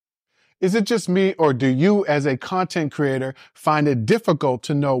Is it just me, or do you as a content creator find it difficult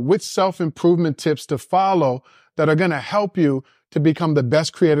to know which self-improvement tips to follow that are going to help you to become the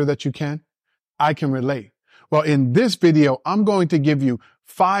best creator that you can? I can relate. Well, in this video, I'm going to give you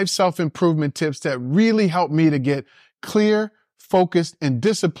 5 self-improvement tips that really help me to get clear, focused, and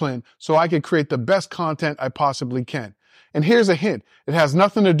disciplined so I can create the best content I possibly can. And here's a hint. It has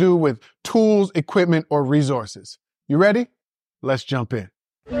nothing to do with tools, equipment, or resources. You ready? Let's jump in.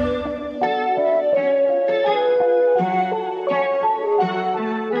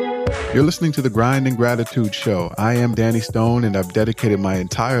 You're listening to the Grind and Gratitude Show. I am Danny Stone, and I've dedicated my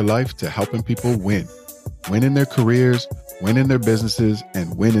entire life to helping people win. Win in their careers, win in their businesses,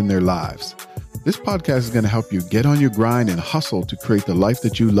 and win in their lives. This podcast is going to help you get on your grind and hustle to create the life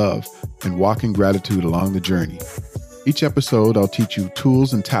that you love and walk in gratitude along the journey. Each episode, I'll teach you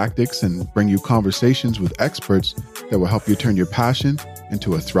tools and tactics and bring you conversations with experts that will help you turn your passion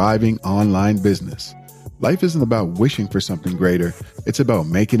into a thriving online business. Life isn't about wishing for something greater. It's about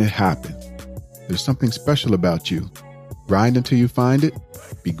making it happen. There's something special about you. Grind until you find it.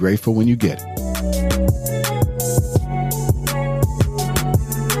 Be grateful when you get it.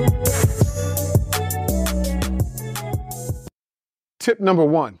 Tip number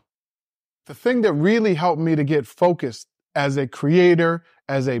 1. The thing that really helped me to get focused as a creator,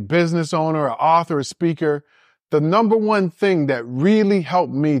 as a business owner, an author, a speaker, the number one thing that really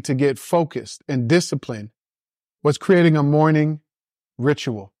helped me to get focused and disciplined was creating a morning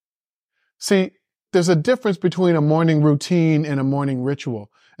ritual. See, there's a difference between a morning routine and a morning ritual.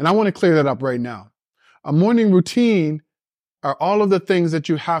 And I want to clear that up right now. A morning routine are all of the things that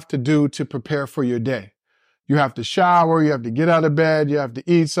you have to do to prepare for your day. You have to shower, you have to get out of bed, you have to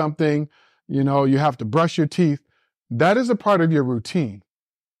eat something, you have to brush your teeth. That is a part of your routine.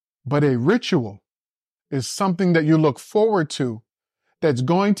 But a ritual is something that you look forward to that's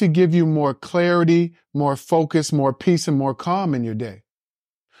going to give you more clarity, more focus, more peace, and more calm in your day.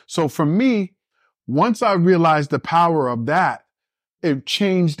 So for me, once I realized the power of that, it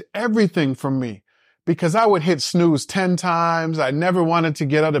changed everything for me because I would hit snooze 10 times. I never wanted to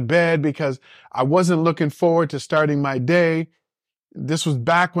get out of bed because I wasn't looking forward to starting my day. This was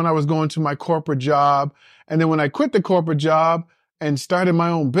back when I was going to my corporate job. And then when I quit the corporate job and started my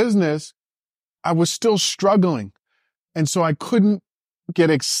own business, I was still struggling. And so I couldn't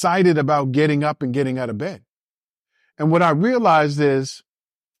get excited about getting up and getting out of bed. And what I realized is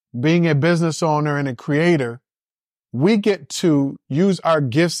being a business owner and a creator, we get to use our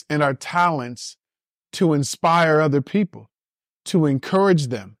gifts and our talents to inspire other people, to encourage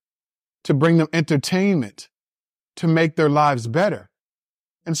them, to bring them entertainment, to make their lives better.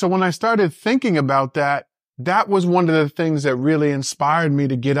 And so when I started thinking about that, that was one of the things that really inspired me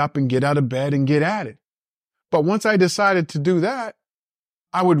to get up and get out of bed and get at it. But once I decided to do that,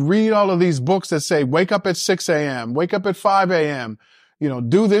 I would read all of these books that say, wake up at 6 a.m., wake up at 5 a.m.,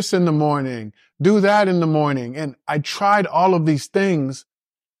 do this in the morning, do that in the morning. And I tried all of these things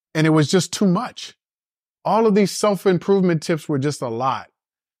and it was just too much. All of these self-improvement tips were just a lot.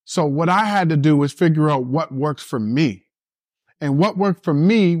 So what I had to do was figure out what works for me. And what worked for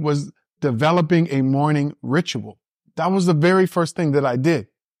me was developing a morning ritual. That was the very first thing that I did.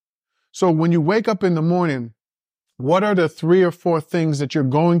 So when you wake up in the morning, what are the 3 or 4 things that you're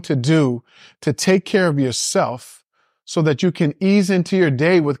going to do to take care of yourself so that you can ease into your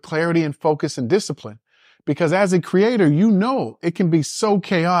day with clarity and focus and discipline? Because as a creator, it can be so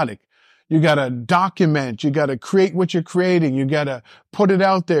chaotic. You got to document, you got to create what you're creating, you got to put it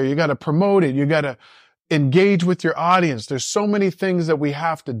out there, you got to promote it, you got to engage with your audience. There's so many things that we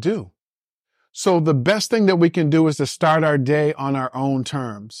have to do. So the best thing that we can do is to start our day on our own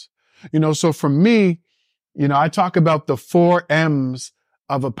terms. So for me, I talk about the 4 M's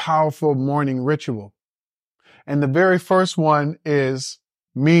of a powerful morning ritual. And the very first one is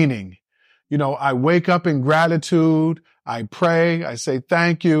meaning. I wake up in gratitude, I pray, I say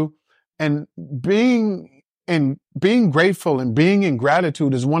thank you. And being grateful and being in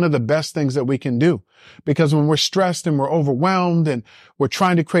gratitude is one of the best things that we can do. Because when we're stressed and we're overwhelmed and we're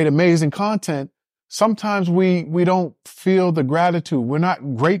trying to create amazing content, sometimes we don't feel the gratitude. We're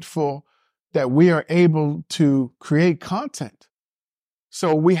not grateful that we are able to create content.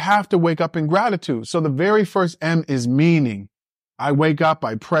 So we have to wake up in gratitude. So the very first M is meaning. I wake up,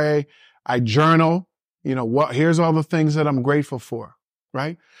 I pray, I journal, here's all the things that I'm grateful for,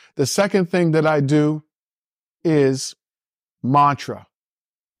 right? The second thing that I do is mantra,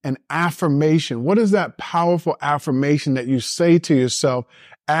 an affirmation. What is that powerful affirmation that you say to yourself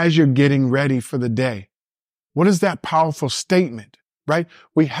as you're getting ready for the day? What is that powerful statement, right?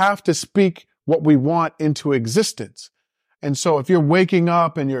 We have to speak what we want into existence. And so if you're waking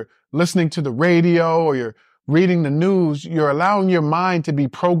up and you're listening to the radio or you're reading the news, you're allowing your mind to be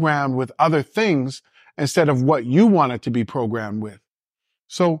programmed with other things instead of what you want it to be programmed with.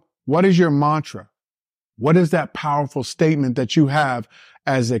 So what is your mantra? What is that powerful statement that you have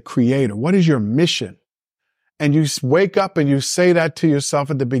as a creator? What is your mission? And you wake up and you say that to yourself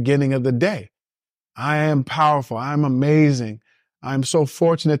at the beginning of the day. I am powerful. I'm amazing. I'm so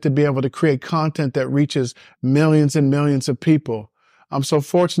fortunate to be able to create content that reaches millions and millions of people. I'm so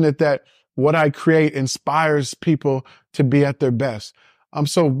fortunate that what I create inspires people to be at their best. I'm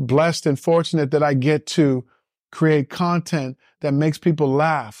so blessed and fortunate that I get to create content that makes people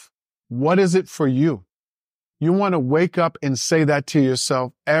laugh. What is it for you? You want to wake up and say that to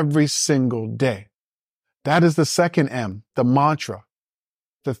yourself every single day. That is the second M, the mantra.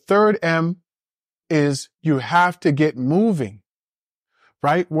 The third M is you have to get moving,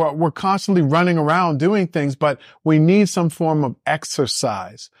 right? We're constantly running around doing things, but we need some form of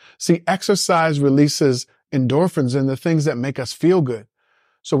exercise. See, exercise releases endorphins and the things that make us feel good.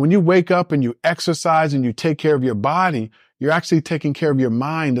 So when you wake up and you exercise and you take care of your body, you're actually taking care of your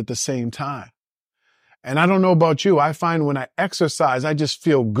mind at the same time. And I don't know about you, I find when I exercise, I just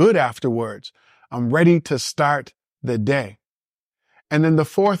feel good afterwards. I'm ready to start the day. And then the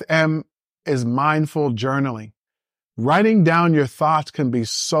fourth M is mindful journaling. Writing down your thoughts can be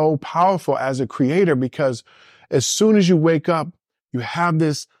so powerful as a creator because as soon as you wake up, you have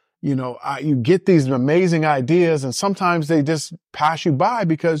this, you get these amazing ideas and sometimes they just pass you by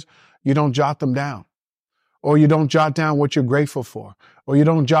because you don't jot them down, or you don't jot down what you're grateful for, or you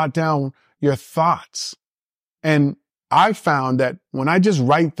don't jot down your thoughts. And I found that when I just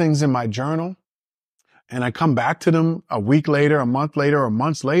write things in my journal and I come back to them a week later, a month later, or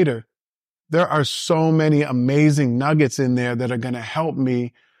months later, there are so many amazing nuggets in there that are going to help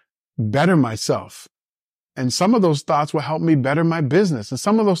me better myself. And some of those thoughts will help me better my business. And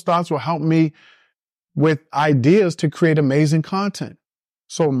some of those thoughts will help me with ideas to create amazing content.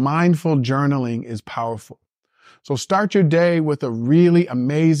 So mindful journaling is powerful. So start your day with a really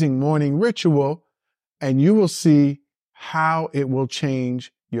amazing morning ritual, and you will see how it will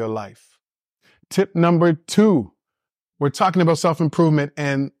change your life. Tip number 2, we're talking about self-improvement.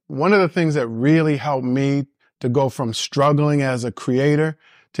 And one of the things that really helped me to go from struggling as a creator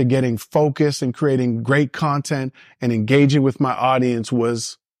to getting focused and creating great content and engaging with my audience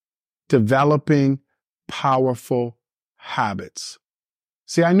was developing powerful habits.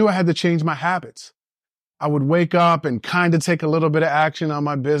 See, I knew I had to change my habits. I would wake up and kind of take a little bit of action on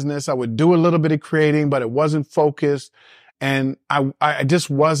my business. I would do a little bit of creating, but it wasn't focused. And I just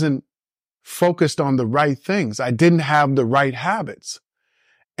wasn't focused on the right things. I didn't have the right habits.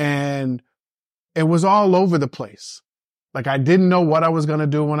 And it was all over the place. Like I didn't know what I was going to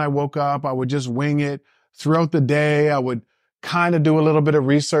do when I woke up. I would just wing it throughout the day. I would kind of do a little bit of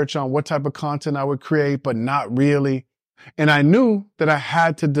research on what type of content I would create, but not really. And I knew that I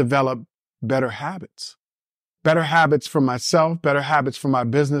had to develop better habits for myself, better habits for my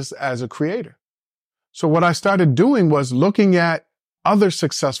business as a creator. So what I started doing was looking at other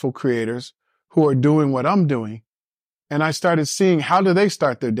successful creators who are doing what I'm doing. And I started seeing, how do they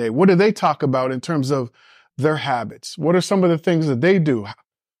start their day? What do they talk about in terms of their habits? What are some of the things that they do?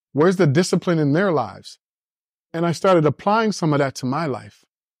 Where's the discipline in their lives? And I started applying some of that to my life.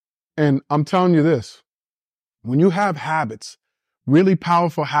 And I'm telling you this, when you have habits, really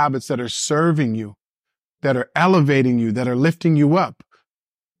powerful habits that are serving you, that are elevating you, that are lifting you up,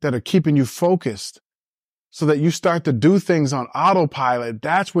 that are keeping you focused, so that you start to do things on autopilot,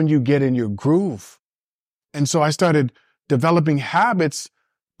 that's when you get in your groove. And so I started developing habits,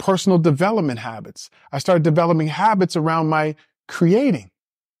 personal development habits. I started developing habits around my creating.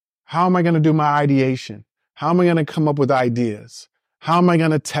 How am I going to do my ideation? How am I going to come up with ideas? How am I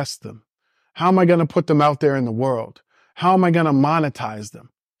going to test them? How am I going to put them out there in the world? How am I going to monetize them?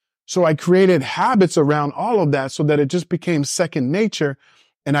 So I created habits around all of that so that it just became second nature.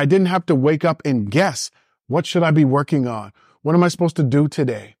 And I didn't have to wake up and guess, what should I be working on? What am I supposed to do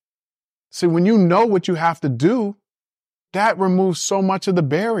today? See, when you know what you have to do, that removes so much of the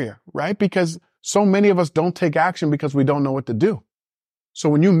barrier, right? Because so many of us don't take action because we don't know what to do. So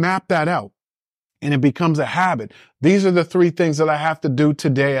when you map that out and it becomes a habit, these are the 3 things that I have to do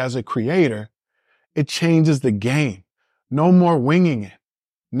today as a creator. It changes the game. No more winging it.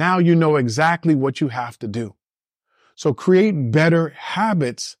 Now you know exactly what you have to do. So create better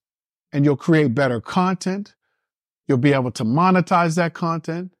habits and you'll create better content. You'll be able to monetize that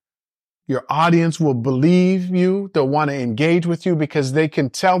content. Your audience will believe you. They'll want to engage with you because they can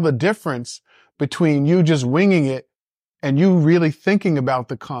tell the difference between you just winging it and you really thinking about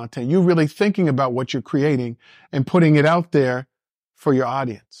the content, you really thinking about what you're creating and putting it out there for your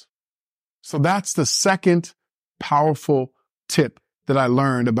audience. So that's the second powerful tip that I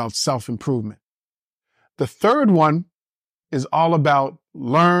learned about self-improvement. The third one is all about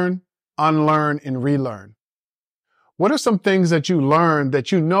learn, unlearn, and relearn. What are some things that you learned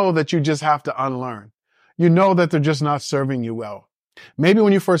that you know that you just have to unlearn? You know that they're just not serving you well. Maybe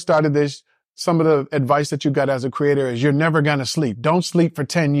when you first started this, some of the advice that you got as a creator is you're never going to sleep. Don't sleep for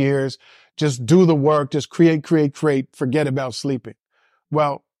 10 years. Just do the work. Just create. Forget about sleeping.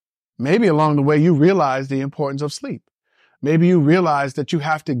 Well, maybe along the way you realize the importance of sleep. Maybe you realize that you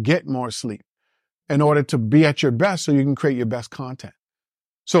have to get more sleep in order to be at your best so you can create your best content.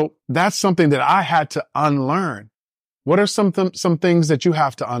 So that's something that I had to unlearn. What are some things that you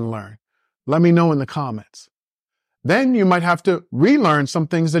have to unlearn? Let me know in the comments. Then you might have to relearn some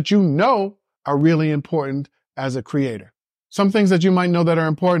things that you know are really important as a creator. Some things that you might know that are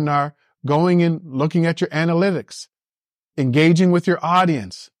important are going and looking at your analytics, engaging with your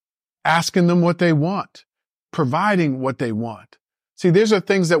audience, asking them what they want, providing what they want. See, these are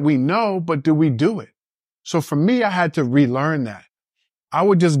things that we know, but do we do it? So for me, I had to relearn that. I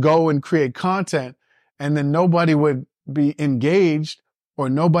would just go and create content and then nobody would be engaged or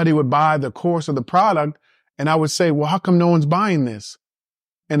nobody would buy the course or the product. And I would say, well, how come no one's buying this?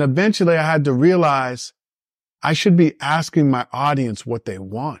 And eventually I had to realize I should be asking my audience what they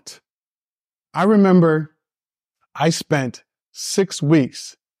want. I remember I spent 6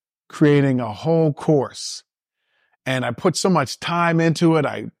 weeks creating a whole course and I put so much time into it.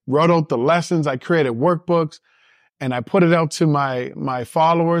 I wrote out the lessons. I created workbooks and I put it out to my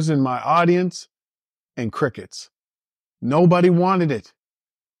followers and my audience and crickets. Nobody wanted it.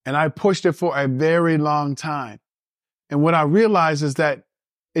 And I pushed it for a very long time. And what I realized is that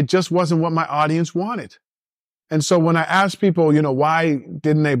it just wasn't what my audience wanted. And so when I asked people, why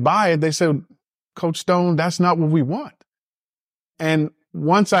didn't they buy it? They said, Coach Stone, that's not what we want. And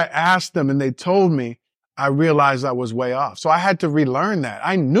once I asked them and they told me, I realized I was way off. So I had to relearn that.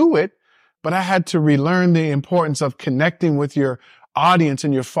 I knew it, but I had to relearn the importance of connecting with your audience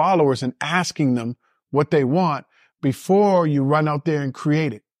and your followers and asking them what they want before you run out there and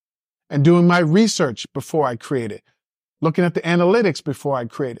create it. And doing my research before I create it. Looking at the analytics before I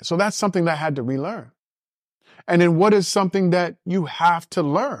create it. So that's something that I had to relearn. And then what is something that you have to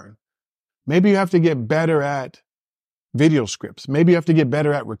learn? Maybe you have to get better at video scripts. Maybe you have to get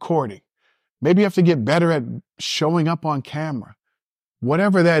better at recording. Maybe you have to get better at showing up on camera.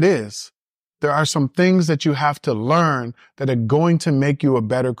 Whatever that is, there are some things that you have to learn that are going to make you a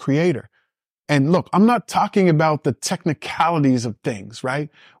better creator. And look, I'm not talking about the technicalities of things, right?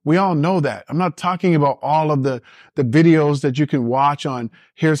 We all know that. I'm not talking about all of the videos that you can watch on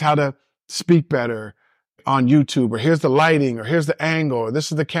here's how to speak better on YouTube, or here's the lighting, or here's the angle, or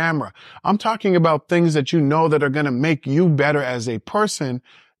this is the camera. I'm talking about things that you know that are going to make you better as a person,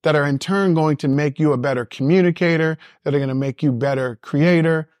 that are in turn going to make you a better communicator, that are going to make you a better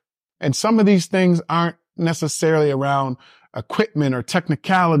creator. And some of these things aren't necessarily around equipment or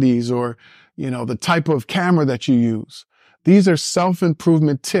technicalities or the type of camera that you use. These are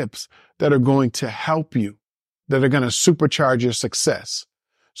self-improvement tips that are going to help you, that are going to supercharge your success.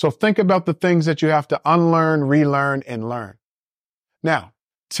 So think about the things that you have to unlearn, relearn, and learn. Now,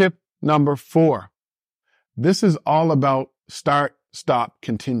 tip number 4. This is all about start, stop,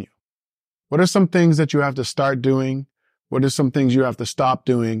 continue. What are some things that you have to start doing? What are some things you have to stop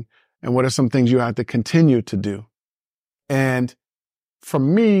doing? And what are some things you have to continue to do? And for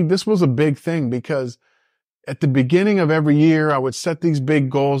me, this was a big thing because at the beginning of every year, I would set these big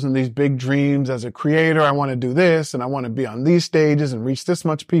goals and these big dreams. As a creator, I want to do this and I want to be on these stages and reach this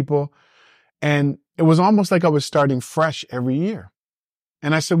much people. And it was almost like I was starting fresh every year.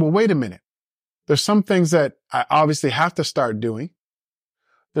 And I said, well, wait a minute. There's some things that I obviously have to start doing.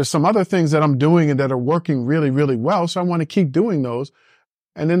 There's some other things that I'm doing and that are working really, really well. So I want to keep doing those.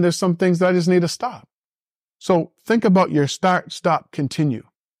 And then there's some things that I just need to stop. So think about your start, stop, continue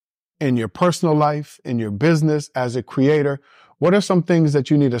in your personal life, in your business, as a creator. What are some things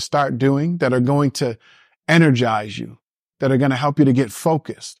that you need to start doing that are going to energize you, that are going to help you to get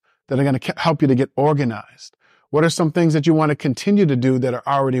focused, that are going to help you to get organized? What are some things that you want to continue to do that are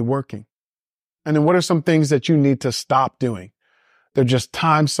already working? And then what are some things that you need to stop doing? They're just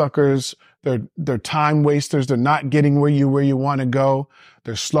time suckers. They're time wasters. They're not getting where you want to go.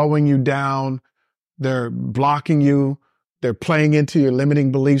 They're slowing you down. They're blocking you. They're playing into your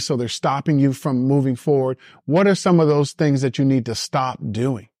limiting beliefs, so they're stopping you from moving forward. What are some of those things that you need to stop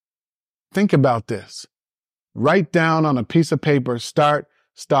doing? Think about this. Write down on a piece of paper, start,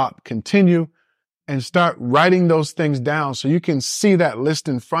 stop, continue, and start writing those things down so you can see that list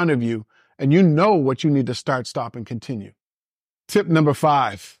in front of you and you know what you need to start, stop, and continue. Tip number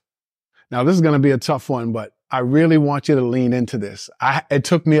 5. Now, this is going to be a tough one, but I really want you to lean into this. It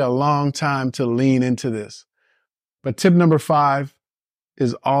took me a long time to lean into this. But tip number 5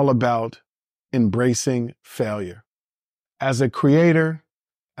 is all about embracing failure. As a creator,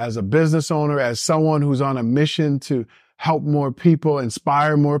 as a business owner, as someone who's on a mission to help more people,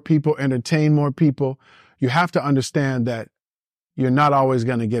 inspire more people, entertain more people, you have to understand that you're not always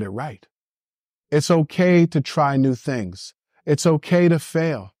going to get it right. It's okay to try new things. It's okay to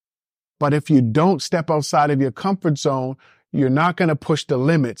fail. But if you don't step outside of your comfort zone, you're not going to push the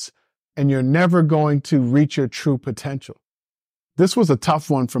limits and you're never going to reach your true potential. This was a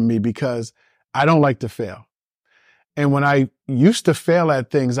tough one for me because I don't like to fail. And when I used to fail at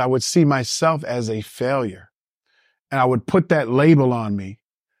things, I would see myself as a failure. And I would put that label on me.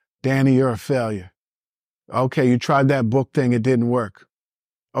 Danny, you're a failure. Okay, you tried that book thing, it didn't work.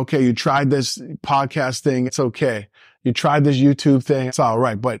 Okay, you tried this podcast thing, it's okay. You tried this YouTube thing, it's all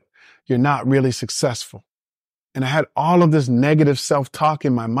right, but you're not really successful. And I had all of this negative self-talk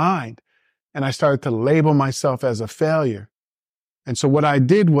in my mind, and I started to label myself as a failure. And so what I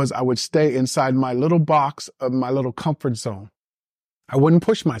did was I would stay inside my little box of my little comfort zone. I wouldn't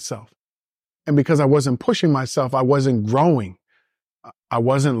push myself. And because I wasn't pushing myself, I wasn't growing. I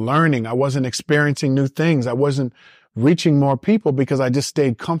wasn't learning. I wasn't experiencing new things. I wasn't reaching more people because I just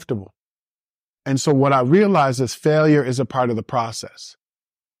stayed comfortable. And so what I realized is failure is a part of the process.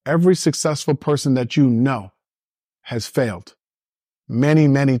 Every successful person that you know has failed many,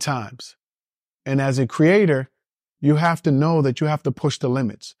 many times. And as a creator, you have to know that you have to push the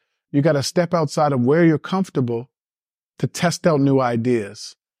limits. You got to step outside of where you're comfortable to test out new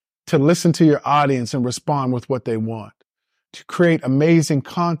ideas, to listen to your audience and respond with what they want, to create amazing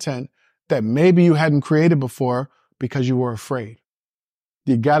content that maybe you hadn't created before because you were afraid.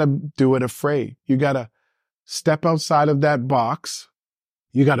 You got to do it afraid. You got to step outside of that box.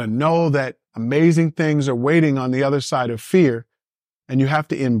 You got to know that amazing things are waiting on the other side of fear, and you have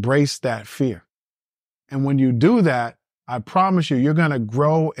to embrace that fear. And when you do that, I promise you, you're going to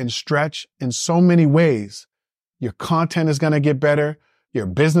grow and stretch in so many ways. Your content is going to get better. Your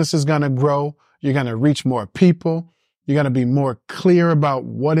business is going to grow. You're going to reach more people. You're going to be more clear about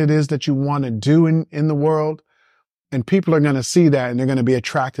what it is that you want to do in the world. And people are going to see that and they're going to be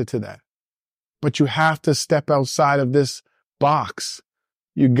attracted to that. But you have to step outside of this box.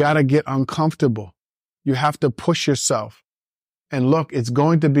 You got to get uncomfortable. You have to push yourself. And look, it's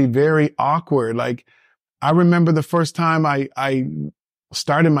going to be very awkward. Like, I remember the first time I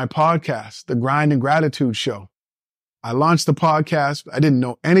started my podcast, The Grind and Gratitude Show. I launched the podcast. I didn't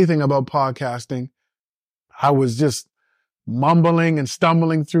know anything about podcasting. I was just mumbling and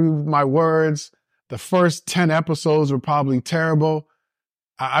stumbling through my words. The first 10 episodes were probably terrible.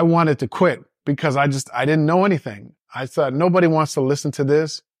 I wanted to quit because I didn't know anything. I thought, nobody wants to listen to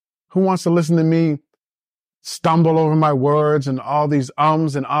this. Who wants to listen to me stumble over my words and all these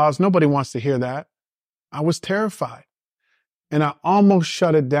ums and ahs? Nobody wants to hear that. I was terrified and I almost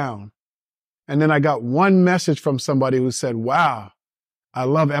shut it down. And then I got one message from somebody who said, wow, I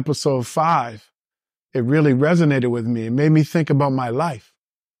love episode 5. It really resonated with me. It made me think about my life.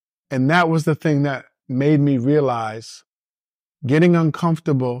 And that was the thing that made me realize getting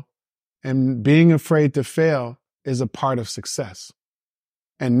uncomfortable and being afraid to fail is a part of success.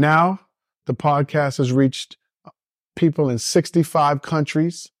 And now the podcast has reached people in 65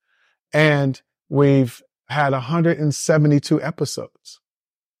 countries and we've had 172 episodes.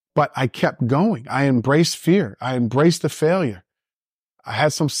 But I kept going. I embraced fear. I embraced the failure. I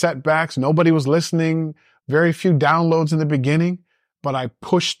had some setbacks. Nobody was listening. Very few downloads in the beginning, but I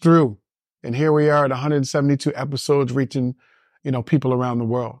pushed through. And here we are at 172 episodes reaching, people around the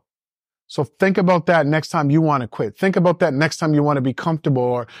world. So think about that next time you want to quit. Think about that next time you want to be comfortable,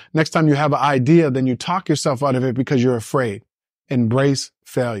 or next time you have an idea, then you talk yourself out of it because you're afraid. Embrace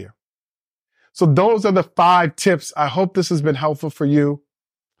failure. So those are the 5 tips. I hope this has been helpful for you.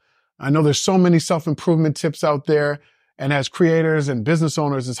 I know there's so many self-improvement tips out there. And as creators and business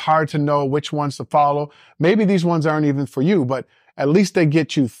owners, it's hard to know which ones to follow. Maybe these ones aren't even for you, but at least they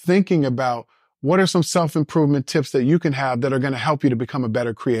get you thinking about what are some self-improvement tips that you can have that are going to help you to become a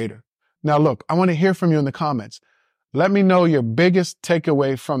better creator. Now, look, I want to hear from you in the comments. Let me know your biggest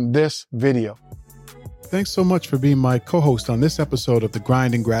takeaway from this video. Thanks so much for being my co-host on this episode of the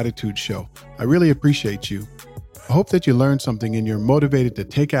Grind and Gratitude Show. I really appreciate you. I hope that you learned something and you're motivated to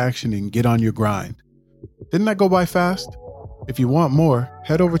take action and get on your grind. Didn't that go by fast? If you want more,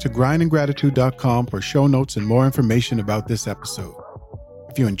 head over to grindandgratitude.com for show notes and more information about this episode.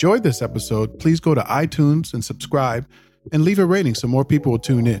 If you enjoyed this episode, please go to iTunes and subscribe and leave a rating so more people will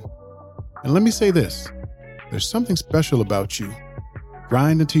tune in. And let me say this, there's something special about you.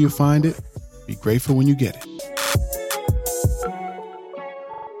 Grind until you find it. Be grateful when you get it.